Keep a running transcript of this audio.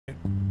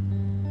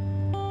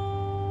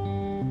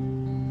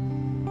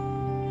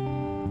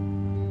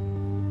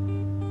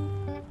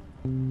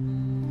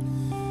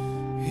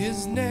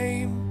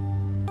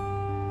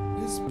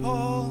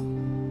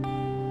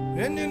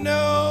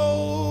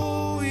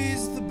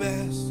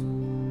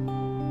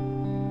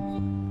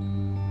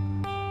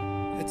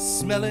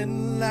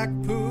smelling like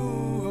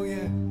poo, oh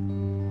yeah.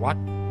 What?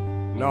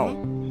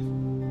 No.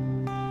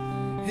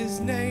 His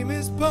name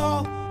is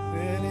Paul,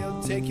 and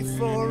he'll take you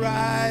for a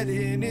ride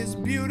in his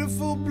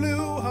beautiful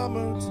blue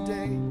Hummer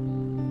today.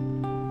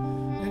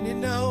 And you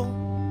know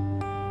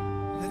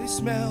that he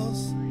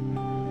smells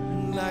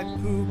like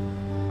poop.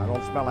 I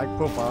don't smell like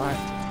poop, alright?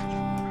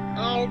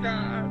 Oh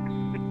God.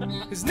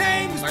 His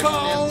name is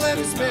Paul, and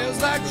he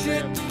smells like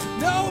shit.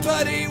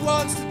 Nobody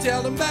wants to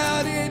tell him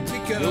about it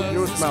because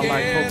You they're smell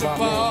like scared poop, of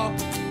not Paul.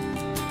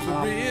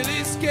 They're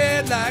really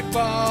scared like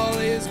Paul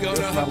is gonna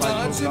smell like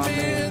punch poop, him not me.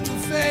 in the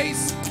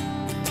face.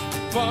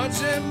 Punch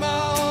him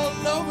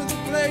all over the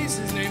place.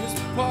 His name is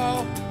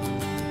Paul,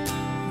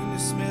 and he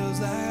smells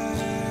like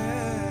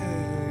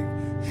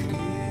shit.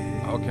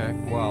 Okay,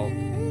 well,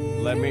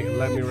 let me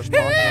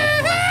respond to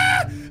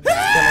that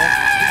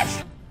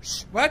song.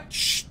 What?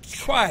 Shh,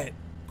 quiet.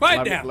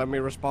 Quiet down. Let me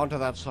respond to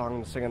that song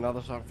and sing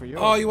another song for you.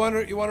 Oh, you want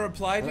to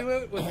reply to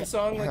it with a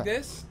song like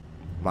this?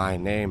 My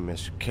name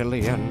is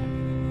Killian.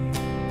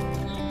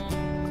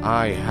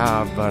 I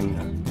have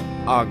an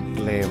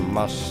ugly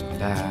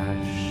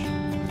mustache.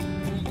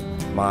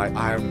 My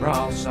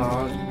eyebrows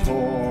are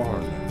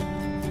torn,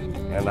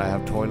 and I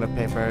have toilet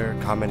paper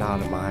coming out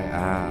of my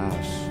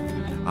ass.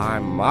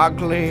 I'm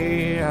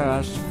ugly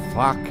as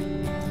fuck.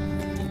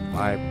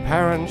 My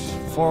parents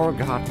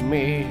forgot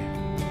me.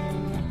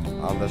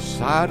 On the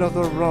side of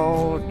the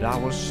road, I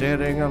was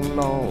sitting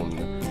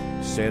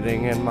alone,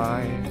 sitting in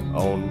my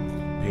own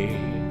pee.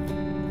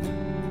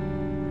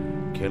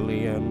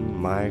 Killian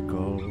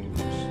Michaels.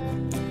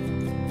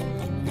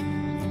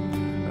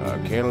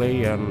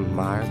 Killian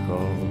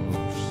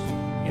Michaels,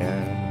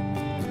 yeah.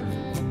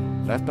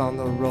 Left on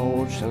the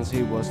road since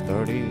he was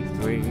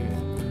 33,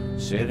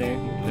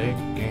 sitting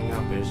licking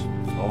up his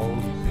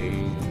own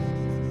pee.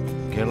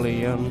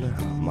 Killian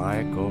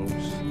Michaels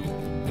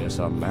is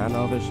a man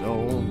of his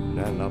own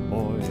and a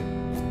boy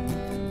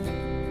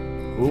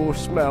who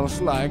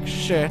smells like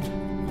shit.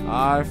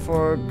 I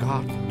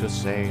forgot to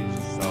say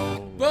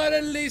so. But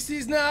at least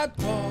he's not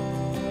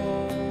Paul,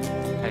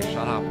 Hey,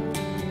 shut up.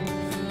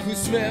 who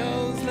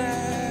smells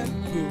like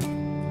poop.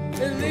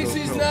 At least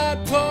he's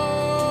not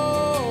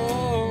Paul,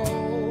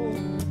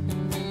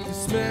 who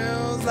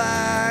smells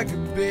like a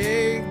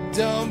big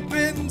dump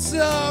in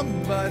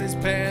somebody's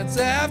pants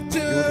after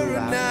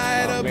a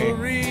night of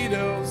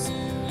burritos.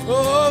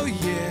 Oh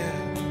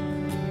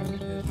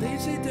yeah, at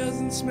least he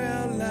doesn't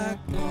smell like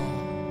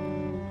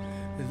Paul.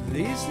 At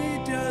least he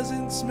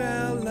doesn't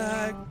smell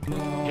like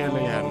Paul.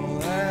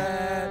 Killian.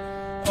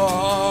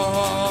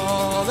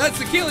 Oh, that's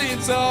the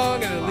Killian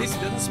song, and at least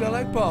it doesn't smell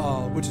like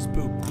Paul, which is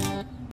poop.